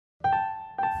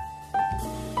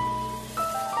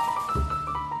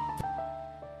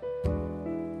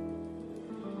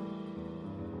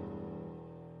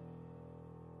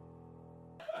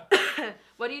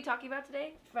what are you talking about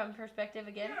today? From perspective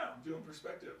again? Yeah, I'm doing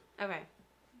perspective. Okay.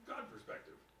 God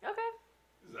perspective. Okay.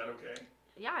 Is that okay?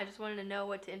 Yeah, I just wanted to know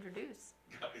what to introduce.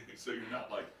 So you're not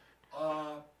like,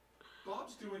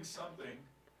 Bob's doing something.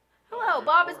 Hello,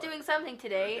 Bob is doing something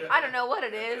today. I don't know what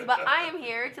it is, but I am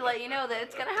here to let you know that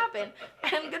it's going to happen.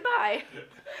 And goodbye.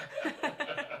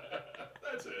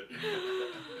 That's it.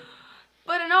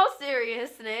 But in all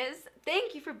seriousness,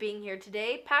 thank you for being here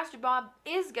today. Pastor Bob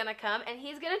is going to come, and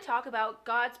he's going to talk about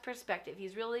God's perspective.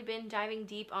 He's really been diving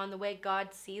deep on the way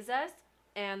God sees us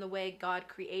and the way God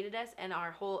created us and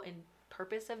our whole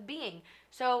purpose of being.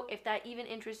 So if that even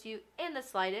interests you in the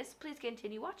slightest, please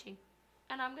continue watching.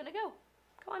 And I'm going to go.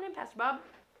 Come on in, Pastor Bob.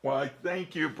 Well,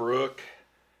 thank you, Brooke.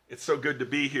 It's so good to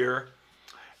be here.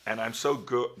 And I'm so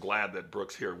glad that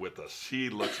Brooke's here with us.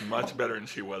 She looks much better than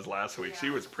she was last week. Yeah. She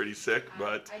was pretty sick,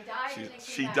 but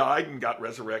she died and got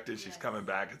resurrected. She's coming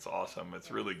back. It's awesome. It's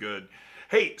really good.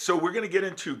 Hey, so we're going to get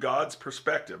into God's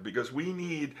perspective because we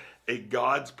need a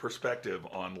God's perspective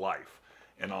on life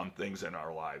and on things in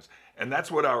our lives. And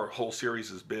that's what our whole series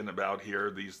has been about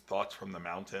here, these thoughts from the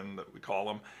mountain that we call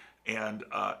them. And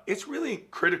it's really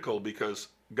critical because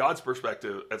God's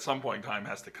perspective at some point in time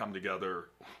has to come together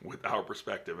with our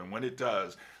perspective. And when it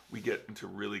does, we get into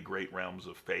really great realms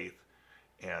of faith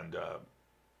and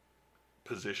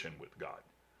position with God,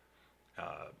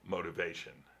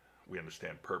 motivation. We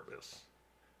understand purpose.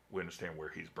 We understand where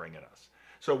he's bringing us.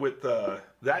 So with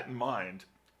that in mind,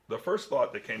 the first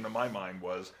thought that came to my mind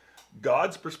was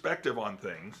God's perspective on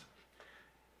things,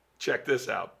 check this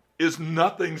out, is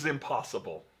nothing's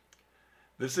impossible.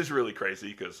 This is really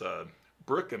crazy because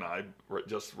Brooke and I were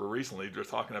recently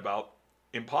just talking about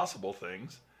impossible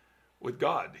things with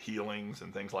God, healings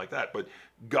and things like that. But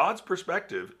God's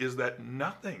perspective is that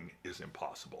nothing is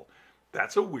impossible.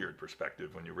 That's a weird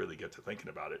perspective when you really get to thinking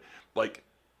about it. Like,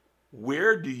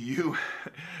 where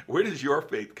does your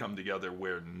faith come together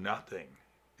where nothing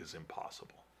is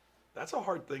impossible? That's a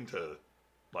hard thing to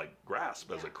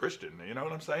grasp as a Christian. You know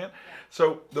what I'm saying? Yeah.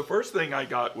 So the first thing I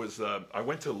got was I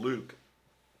went to Luke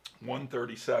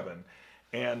 137,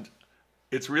 and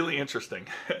it's really interesting.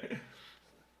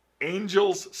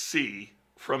 Angels see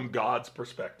from God's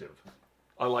perspective.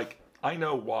 I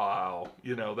know, wow,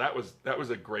 that was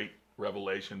a great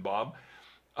revelation, Bob.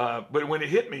 But when it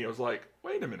hit me, it was like,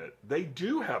 wait a minute, they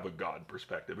do have a God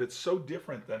perspective. It's so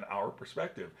different than our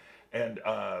perspective. And,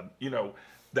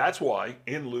 that's why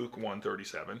in Luke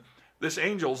 137, this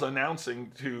angel's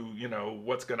announcing to,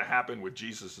 what's going to happen with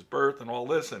Jesus' birth and all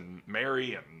this, and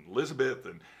Mary and Elizabeth.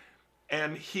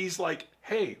 And he's like,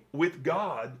 hey, with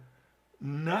God,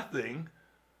 nothing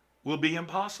will be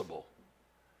impossible.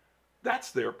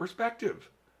 That's their perspective.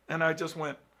 And I just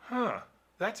went,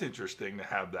 that's interesting to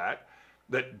have that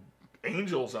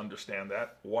angels understand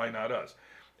that. Why not us?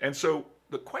 And so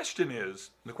the question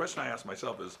I ask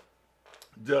myself is,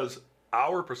 does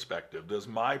our perspective, does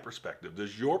my perspective,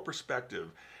 does your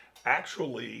perspective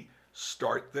actually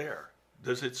start there?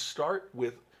 Does it start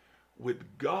with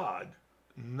God,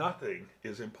 nothing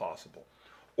is impossible?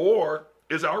 Or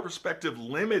is our perspective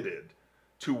limited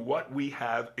to what we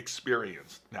have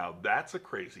experienced? Now, that's a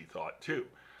crazy thought too,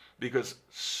 because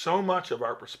so much of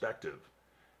our perspective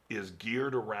is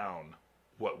geared around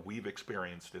what we've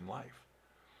experienced in life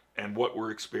and what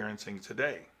we're experiencing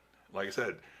today. Like I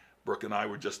said, Brooke and I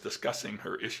were just discussing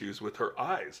her issues with her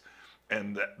eyes,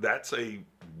 and that's a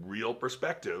real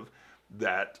perspective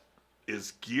that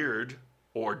is geared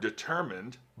or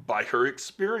determined by her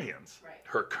experience, right.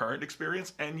 Her current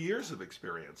experience and years of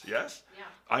experience. Yes? Yeah.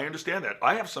 I understand that.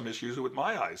 I have some issues with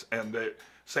my eyes, and the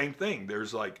same thing.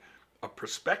 There's like a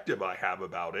perspective I have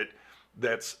about it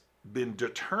that's been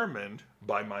determined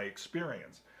by my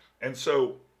experience. And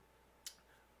so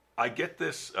I get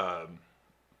this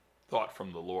thought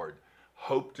from the Lord: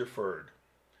 hope deferred,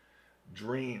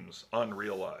 dreams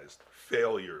unrealized,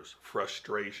 failures,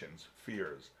 frustrations,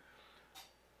 fears.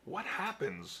 What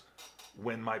happens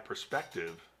when my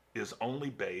perspective is only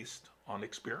based on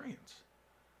experience?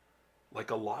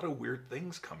 Like, a lot of weird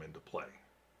things come into play.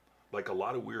 Like a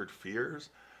lot of weird fears,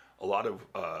 a lot of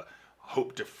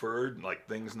hope deferred, like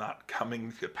things not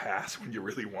coming to pass when you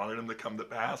really wanted them to come to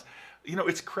pass.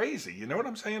 It's crazy. You know what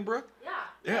I'm saying, Brooke? Yeah.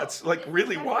 Yeah, it's like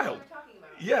really wild.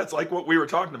 Yeah, it's like what we were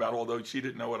talking about, although she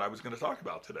didn't know what I was going to talk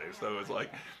about today. So it's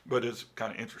like, but it's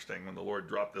kind of interesting when the Lord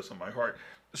dropped this on my heart.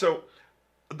 So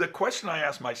the question I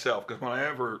ask myself, because when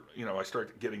I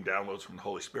start getting downloads from the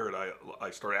Holy Spirit, I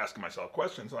start asking myself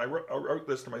questions. And I wrote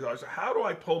this to myself. I said, how do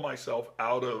I pull myself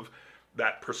out of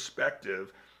that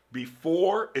perspective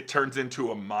before it turns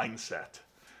into a mindset?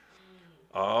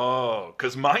 Oh,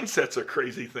 because mindsets are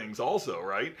crazy things also,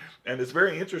 right? And it's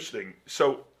very interesting.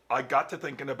 So I got to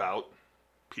thinking about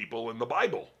people in the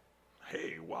Bible.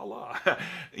 Hey, voila.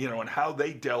 And how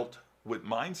they dealt with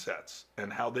mindsets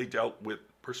and how they dealt with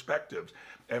perspectives.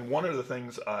 And one of the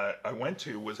things I went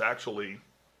to was actually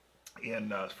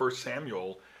in 1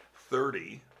 Samuel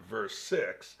 30, verse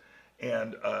 6.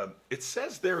 And it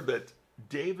says there that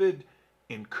David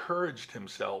encouraged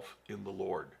himself in the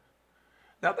Lord.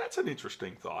 Now, that's an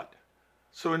interesting thought.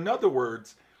 So, in other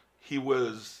words, he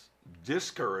was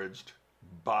discouraged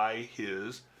by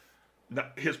his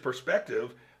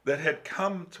perspective that had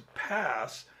come to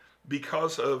pass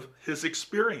because of his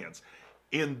experience.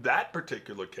 In that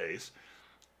particular case,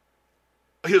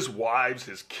 his wives,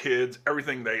 his kids,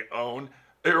 everything they own,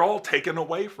 they're all taken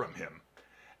away from him.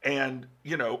 And,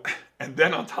 and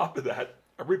then on top of that,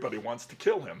 everybody wants to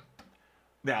kill him.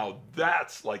 Now,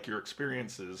 that's like your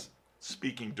experiences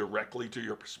speaking directly to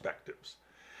your perspectives.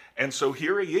 And so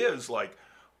here he is like,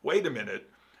 wait a minute,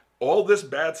 all this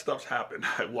bad stuff's happened.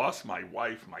 I lost my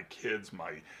wife, my kids,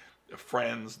 my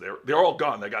friends. They're all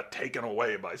gone. They got taken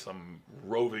away by some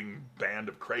roving band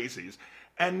of crazies.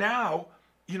 And now,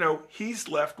 he's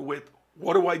left with,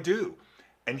 what do I do?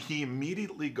 And he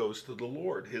immediately goes to the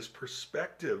Lord. His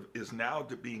perspective is now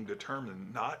being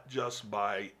determined not just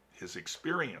by his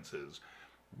experiences,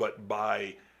 but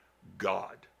by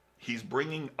God. He's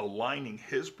aligning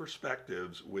his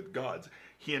perspectives with God's.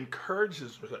 He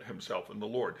encourages himself in the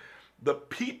Lord. The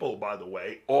people, by the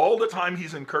way, all the time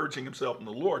he's encouraging himself in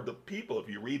the Lord, the people, if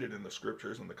you read it in the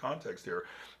scriptures and the context here,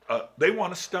 they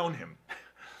want to stone him.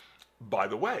 By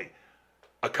the way,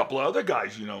 a couple of other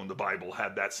guys, in the Bible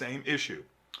had that same issue.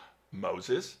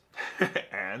 Moses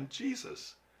and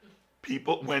Jesus.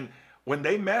 People, when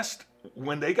their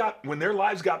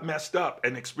lives got messed up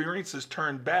and experiences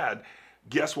turned bad,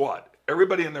 guess what?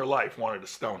 Everybody in their life wanted to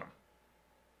stone them,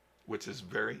 which is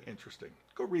very interesting.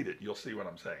 Go read it. You'll see what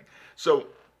I'm saying. So,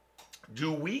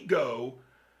 do we go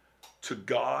to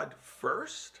God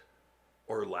first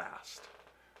or last?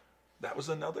 That was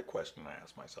another question I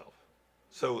asked myself.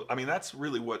 So, that's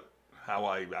really how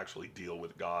I actually deal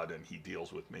with God and he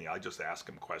deals with me. I just ask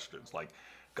him questions like,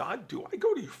 God, do I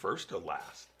go to you first or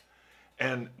last?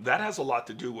 And that has a lot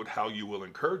to do with how you will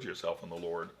encourage yourself in the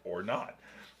Lord or not.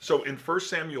 So in 1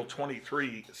 Samuel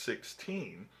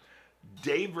 23:16,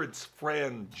 David's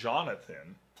friend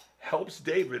Jonathan helps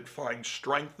David find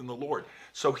strength in the Lord.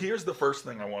 So here's the first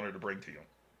thing I wanted to bring to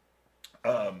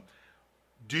you.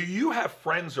 Do you have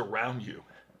friends around you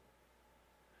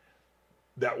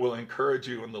that will encourage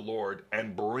you in the Lord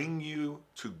and bring you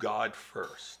to God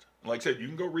first? Like I said, you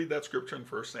can go read that scripture in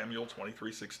 1 Samuel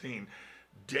 23:16.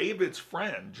 David's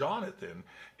friend, Jonathan,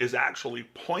 is actually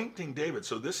pointing David.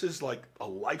 So this is like a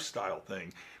lifestyle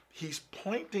thing. He's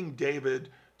pointing David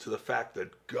to the fact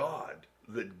that God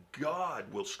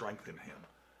will strengthen him.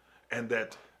 And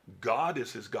that God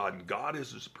is his God and God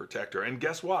is his protector. And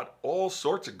guess what? All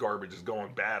sorts of garbage is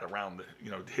going bad around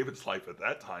David's life at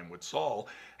that time with Saul.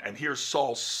 And here's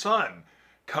Saul's son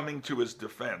coming to his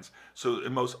defense. So the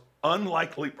most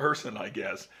unlikely person, I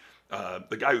guess,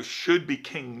 the guy who should be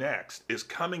king next, is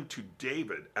coming to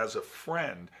David as a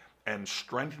friend and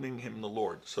strengthening him in the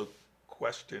Lord. So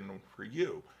question for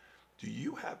you, do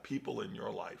you have people in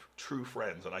your life, true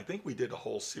friends? And I think we did a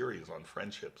whole series on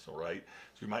friendships, all right?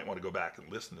 So you might want to go back and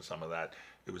listen to some of that.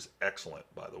 It was excellent,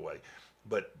 by the way.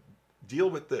 But deal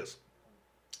with this.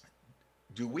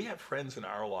 Do we have friends in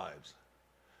our lives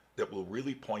that will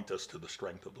really point us to the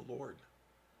strength of the Lord?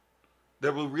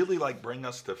 That will really bring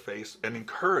us to face and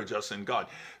encourage us in God.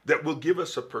 That will give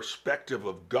us a perspective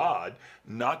of God,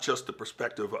 not just the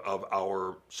perspective of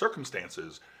our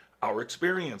circumstances, our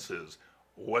experiences,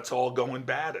 what's all going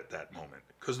bad at that moment.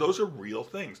 Because those are real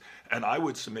things. And I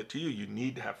would submit to you, you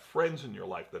need to have friends in your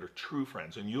life that are true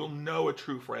friends. And you'll know a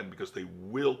true friend because they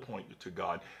will point you to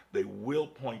God. They will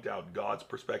point out God's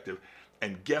perspective.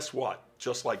 And guess what?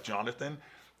 Just like Jonathan,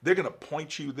 they're going to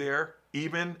point you there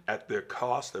even at the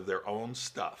cost of their own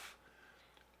stuff.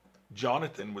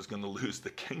 Jonathan was going to lose the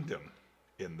kingdom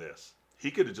in this.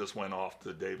 He could have just went off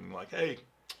to David and hey,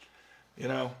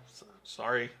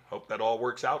 sorry, hope that all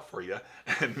works out for you.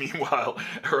 And meanwhile,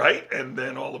 right? And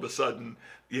then all of a sudden,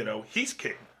 he's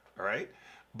king, all right?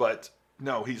 But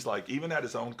no, he's even at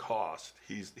his own cost,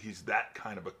 he's that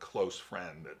kind of a close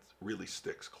friend that really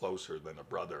sticks closer than a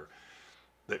brother,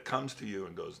 that comes to you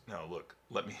and goes, no, look,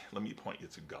 let me point you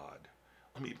to God.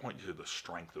 Let me point you to the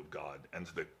strength of God and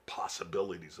to the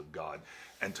possibilities of God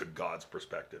and to God's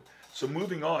perspective. So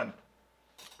moving on,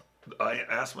 I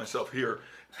ask myself here,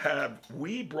 have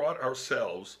we brought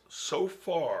ourselves so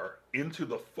far into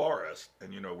the forest,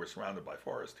 and we're surrounded by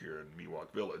forest here in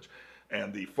Miwok Village,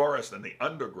 and the forest and the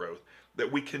undergrowth,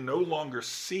 that we can no longer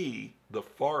see the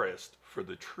forest for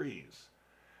the trees?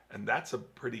 And that's a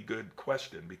pretty good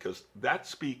question, because that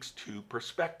speaks to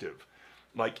perspective.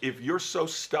 Like, if you're so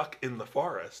stuck in the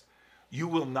forest, you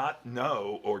will not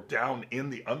know, or down in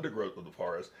the undergrowth of the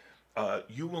forest,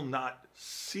 you will not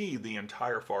see the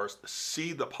entire forest,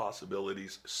 see the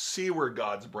possibilities, see where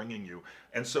God's bringing you.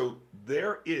 And so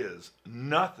there is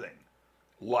nothing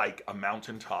like a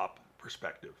mountaintop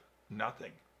perspective.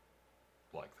 Nothing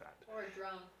like that. Or a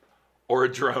drone. Or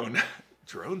a drone.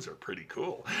 Drones are pretty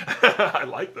cool. I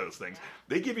like those things. Yeah.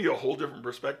 They give you a whole different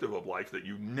perspective of life that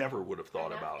you never would have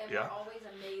thought about. And Yeah. we're always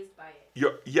amazed by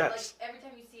it. Yes. Like, every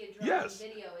time you see a drone Yes.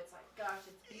 video, it's like, gosh,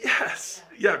 it's beautiful. Yes.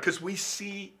 Yeah, because we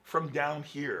see from down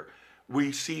here.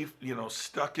 We see,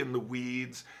 stuck in the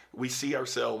weeds. We see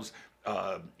ourselves,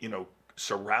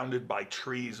 surrounded by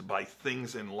trees, by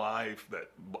things in life,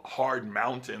 that hard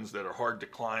mountains that are hard to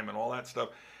climb and all that stuff.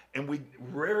 And we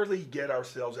rarely get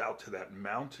ourselves out to that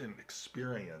mountain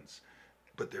experience,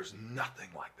 but there's nothing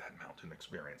like that mountain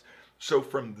experience. So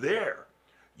from there,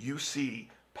 you see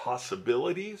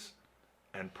possibilities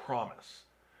and promise.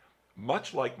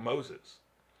 Much like Moses,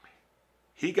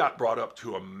 he got brought up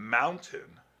to a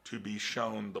mountain to be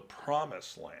shown the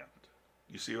promised land.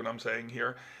 You see what I'm saying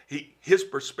here? His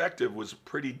perspective was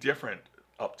pretty different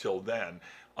up till then.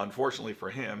 Unfortunately for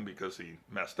him, because he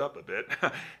messed up a bit,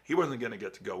 he wasn't going to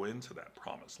get to go into that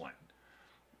promised land.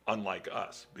 Unlike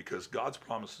us, because God's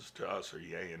promises to us are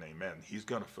yea and amen. He's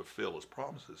going to fulfill his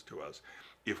promises to us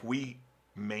if we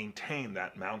maintain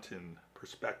that mountain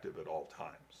perspective at all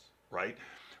times, right?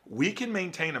 We can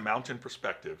maintain a mountain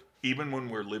perspective even when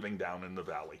we're living down in the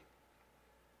valley.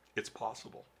 It's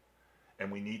possible. And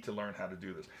we need to learn how to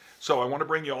do this. So I want to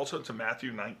bring you also to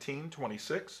Matthew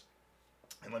 19:26.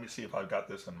 And let me see if I've got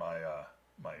this in my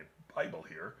my Bible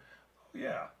here. Oh,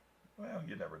 yeah. Well,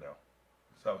 you never know.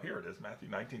 So here it is, Matthew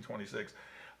 19:26.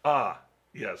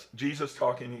 Yes, Jesus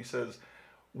talking, he says,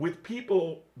 with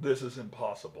people this is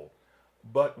impossible,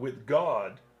 but with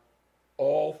God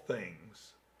all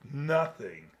things,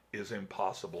 nothing is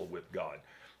impossible with God.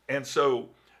 And so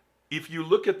if you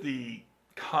look at the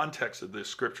context of this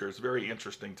scripture, it's very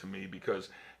interesting to me because,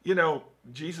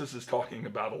 Jesus is talking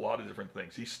about a lot of different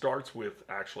things. He starts with,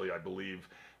 actually, I believe,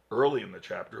 early in the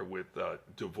chapter with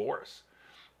divorce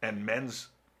and men's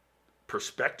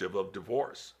perspective of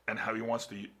divorce and how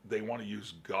they want to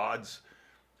use God's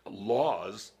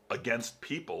laws against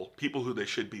people who they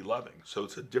should be loving. So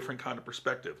it's a different kind of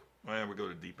perspective. Well, we're going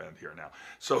to deep end here now.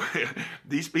 So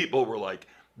these people were like,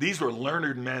 these were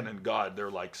learned men in God.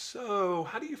 They're like, so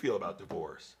how do you feel about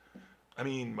divorce? I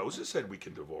mean, Moses said we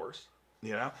can divorce.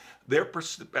 Their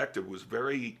perspective was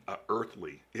very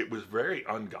earthly. It was very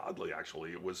ungodly,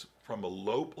 actually. It was from a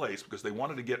low place because they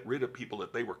wanted to get rid of people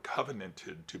that they were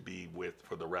covenanted to be with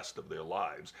for the rest of their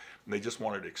lives. And they just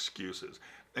wanted excuses.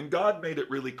 And God made it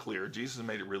really clear, Jesus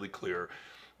made it really clear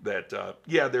that,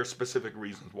 there's specific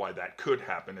reasons why that could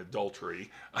happen, adultery.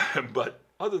 But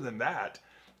other than that,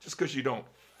 just because you don't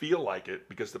feel like it,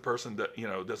 because the person that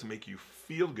doesn't make you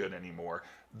feel good anymore,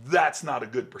 that's not a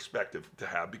good perspective to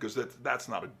have, because that's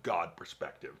not a God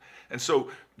perspective. And so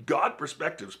God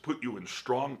perspectives put you in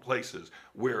strong places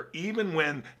where even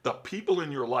when the people in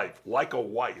your life, like a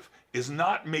wife, is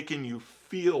not making you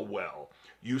feel well,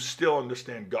 you still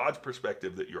understand God's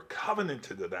perspective, that you're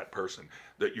covenanted to that person,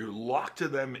 that you're locked to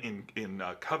them in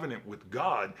covenant with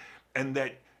God, and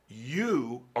that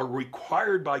you are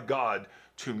required by God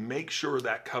to make sure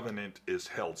that covenant is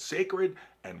held sacred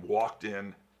and walked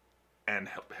in and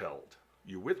held.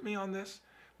 You with me on this?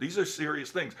 These are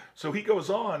serious things. So he goes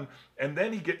on, and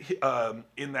then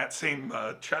in that same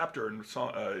chapter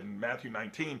in Matthew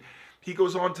 19, he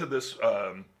goes on to this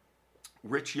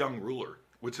rich young ruler,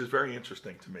 which is very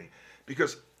interesting to me,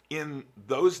 because in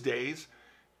those days,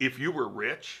 if you were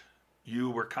rich,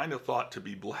 you were kind of thought to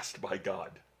be blessed by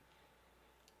God.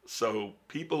 So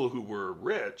people who were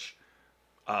rich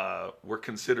were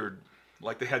considered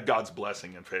like they had God's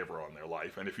blessing and favor on their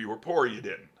life. And if you were poor, you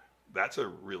didn't. That's a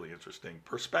really interesting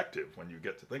perspective when you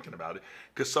get to thinking about it,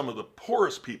 because some of the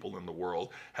poorest people in the world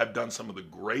have done some of the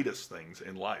greatest things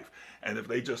in life. And if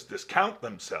they just discount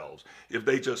themselves, if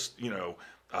they just,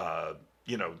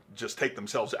 just take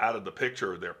themselves out of the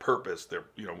picture, their purpose, their,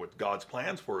 what God's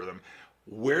plans for them,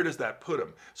 where does that put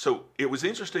them? So it was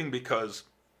interesting because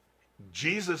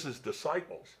Jesus's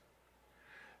disciples,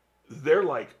 they're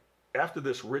like, after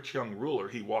this rich young ruler,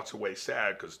 he walks away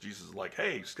sad because Jesus is like,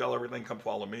 hey, sell everything, come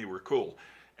follow me, we're cool.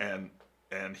 And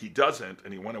And he doesn't,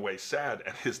 and he went away sad.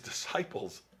 And his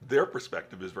disciples, their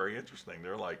perspective is very interesting.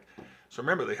 They're like, so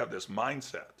remember, they have this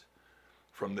mindset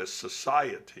from this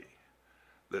society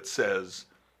that says,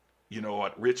 you know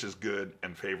what, rich is good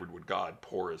and favored with God,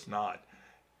 poor is not.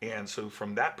 And so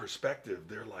from that perspective,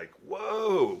 they're like,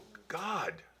 whoa,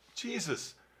 God,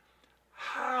 Jesus,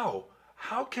 how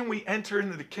can we enter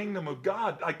into the kingdom of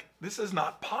God? Like, this is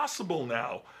not possible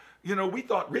now. You know, we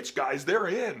thought rich guys, they're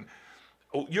in.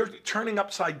 Oh, you're turning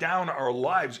upside down our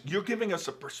lives. You're giving us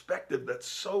a perspective that's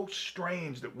so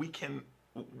strange that we can,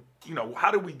 you know,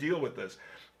 how do we deal with this?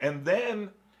 And then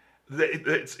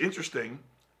it's interesting.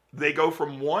 They go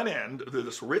from one end,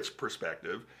 this rich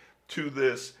perspective, to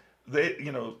this,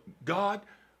 God,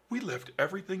 we left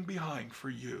everything behind for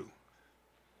you.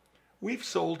 We've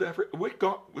sold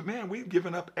we've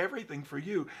given up everything for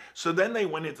you. So then they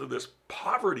went into this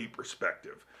poverty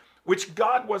perspective, which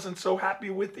God wasn't so happy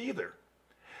with either.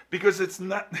 Because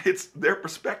their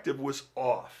perspective was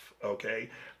off, okay?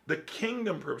 The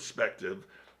kingdom perspective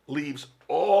leaves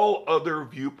all other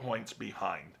viewpoints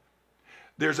behind.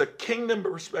 There's a kingdom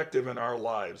perspective in our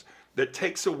lives that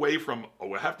takes away from,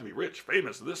 oh, I have to be rich,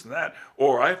 famous, this and that,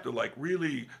 or I have to like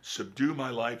really subdue my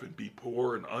life and be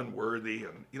poor and unworthy.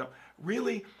 And, you know,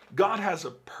 really, God has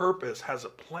a purpose, has a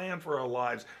plan for our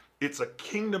lives. It's a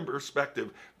kingdom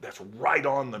perspective that's right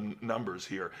on the numbers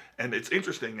here. And it's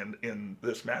interesting in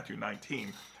this Matthew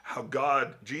 19, how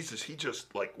Jesus, he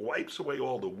just like wipes away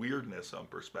all the weirdness on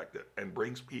perspective and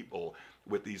brings people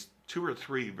with these 2 or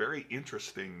 3 very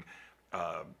interesting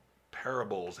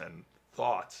parables and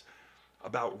thoughts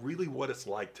about really what it's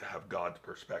like to have God's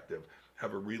perspective,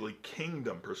 have a really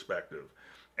kingdom perspective.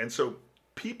 And so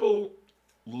people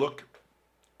look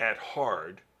at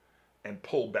hard and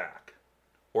pull back,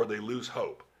 or they lose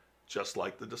hope, just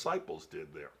like the disciples did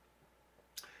there.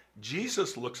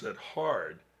 Jesus looks at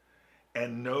hard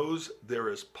and knows there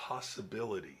is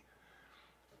possibility.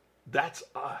 That's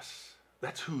us.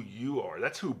 That's who you are.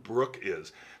 That's who Brooke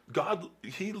is. God,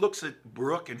 he looks at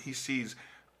Brooke and he sees,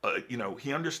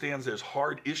 he understands there's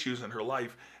hard issues in her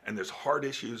life and there's hard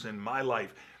issues in my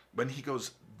life. But he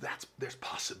goes, there's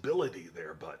possibility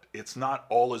there, but it's not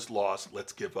all is lost.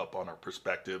 Let's give up on our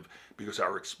perspective, because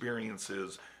our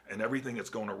experiences and everything that's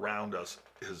going around us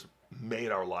has made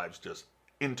our lives just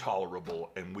intolerable,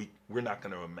 and we're not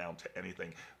going to amount to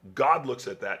anything. God looks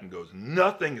at that and goes,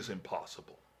 nothing is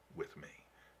impossible with me.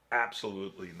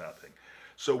 Absolutely nothing.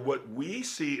 So what we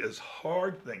see as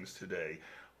hard things today,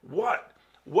 what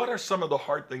are some of the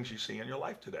hard things you see in your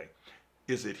life today?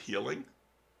 Is it healing?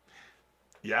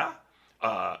 Yeah.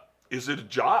 Is it a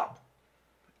job?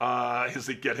 Is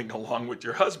it getting along with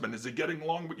your husband? Is it getting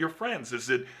along with your friends?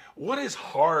 What is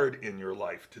hard in your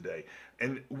life today?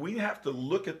 And we have to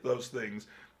look at those things,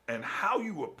 and how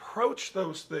you approach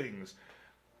those things,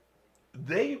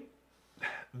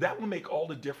 that will make all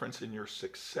the difference in your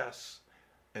success,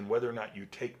 and whether or not you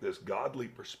take this godly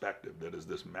perspective, that is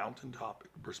this mountaintop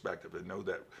perspective, and know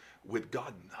that with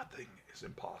God nothing is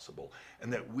impossible,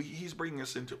 and that he's bringing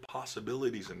us into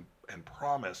possibilities and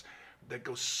promise that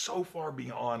goes so far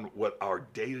beyond what our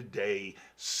day-to-day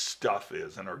stuff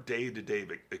is, and our day-to-day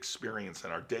experience,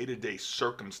 and our day-to-day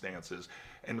circumstances.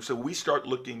 And so we start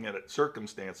looking at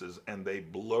circumstances, and they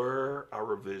blur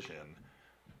our vision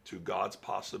to God's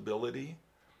possibility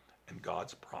and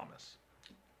God's promise.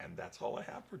 And that's all I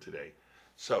have for today.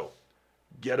 So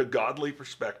get a godly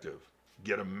perspective,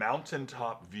 get a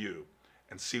mountaintop view,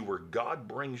 and see where God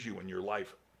brings you in your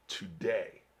life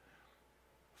today.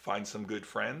 Find some good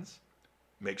friends.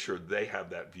 Make sure they have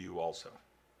that view also.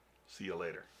 See you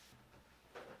later.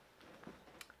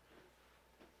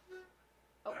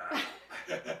 Oh.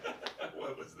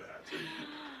 What was that?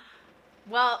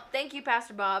 Well, thank you,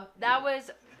 Pastor Bob. That was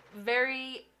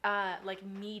very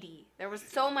meaty. There was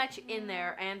so much in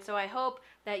there, and so I hope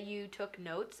that you took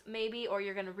notes, maybe, or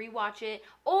you're gonna rewatch it,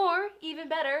 or even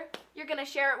better, you're gonna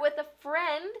share it with a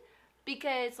friend.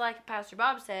 Because, like Pastor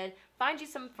Bob said, find you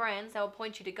some friends that will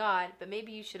point you to God, but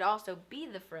maybe you should also be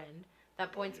the friend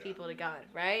that points people to God,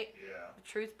 right? Yeah. The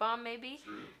truth bomb, maybe?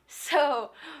 True.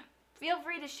 So, feel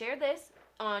free to share this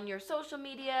on your social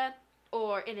media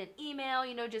or in an email.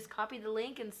 Just copy the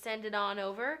link and send it on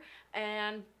over,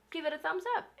 and give it a thumbs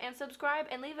up, and subscribe,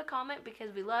 and leave a comment,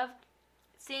 because we love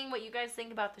seeing what you guys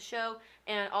think about the show.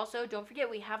 And also, don't forget,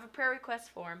 we have a prayer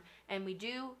request form, and we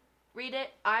do read it.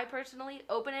 I personally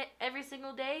open it every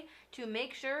single day to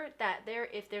make sure that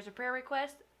if there's a prayer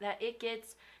request, that it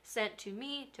gets sent to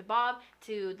me, to Bob,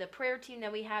 to the prayer team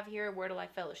that we have here at Word of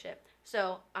Life Fellowship.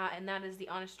 So, and that is the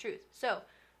honest truth. So,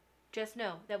 just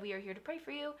know that we are here to pray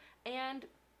for you, and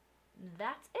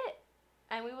that's it.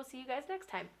 And we will see you guys next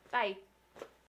time. Bye.